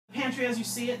pantry as you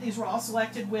see it. These were all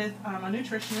selected with a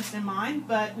nutritionist in mind,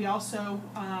 but we also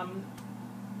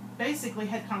basically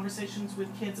had conversations with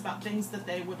kids about things that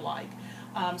they would like.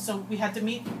 So we had to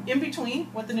meet in between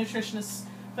what the nutritionist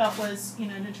felt was,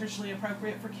 nutritionally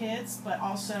appropriate for kids, but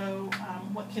also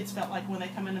what kids felt like when they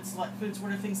come in and select foods.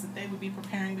 What are things that they would be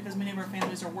preparing, because many of our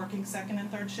families are working second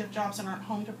and third shift jobs and aren't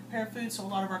home to prepare food, so a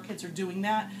lot of our kids are doing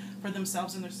that for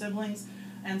themselves and their siblings.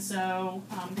 And so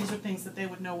these are things that they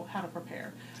would know how to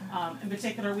prepare. In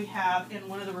particular, we have in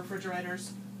one of the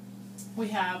refrigerators, we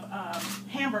have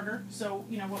hamburger. So,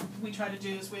 what we try to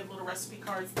do is we have little recipe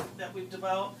cards that we've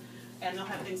developed, and they'll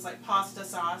have things like pasta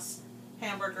sauce,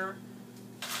 hamburger,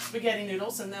 spaghetti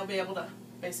noodles, and they'll be able to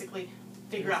basically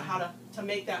figure out how to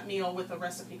make that meal with a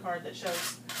recipe card that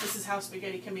shows this is how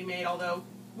spaghetti can be made, although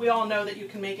we all know that you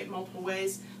can make it multiple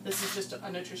ways. This is just a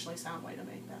nutritionally sound way to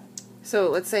make that.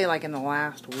 So let's say like in the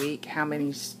last week, how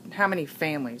many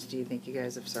families do you think you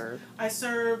guys have served? I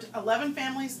served 11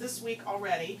 families this week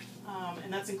already,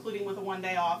 and that's including with a 1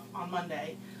 day off on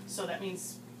Monday. So that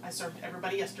means I served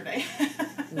everybody yesterday.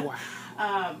 Wow.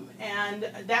 And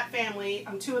that family,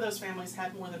 2 of those families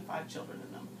had more than 5 children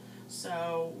in them.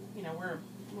 So,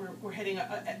 we're hitting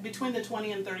between the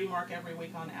 20 and 30 mark every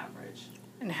week on average.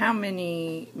 And how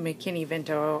many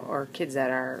McKinney-Vento or kids that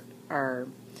are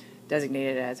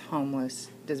designated as homeless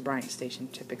does Bryan Station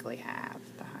typically have,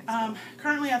 the high school?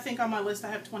 Currently, I think on my list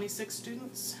I have 26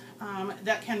 students.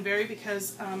 That can vary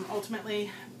because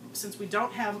ultimately, since we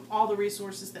don't have all the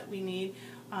resources that we need,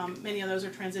 many of those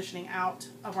are transitioning out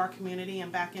of our community and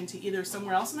back into either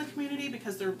somewhere else in the community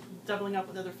because they're doubling up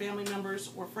with other family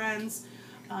members or friends,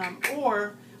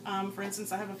 or for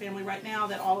instance, I have a family right now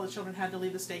that all of the children had to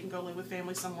leave the state and go live with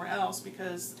family somewhere else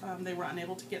because they were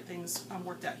unable to get things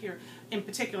worked out here, in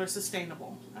particular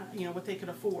sustainable, what they could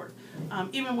afford.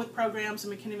 Even with programs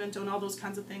and McKinney-Vento and all those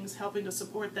kinds of things helping to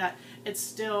support that, it's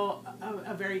still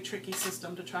a very tricky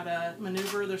system to try to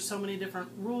maneuver. There's so many different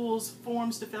rules,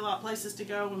 forms to fill out, places to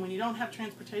go, and when you don't have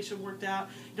transportation worked out,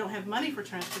 you don't have money for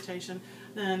transportation,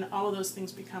 then all of those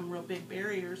things become real big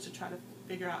barriers to try to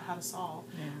figure out how to solve.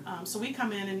 Yeah. So we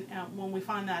come in and when we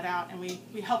find that out, and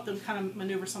we help them kind of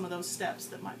maneuver some of those steps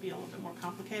that might be a little bit more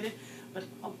complicated, but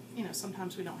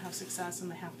sometimes we don't have success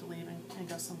and they have to leave and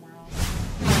go somewhere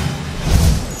else.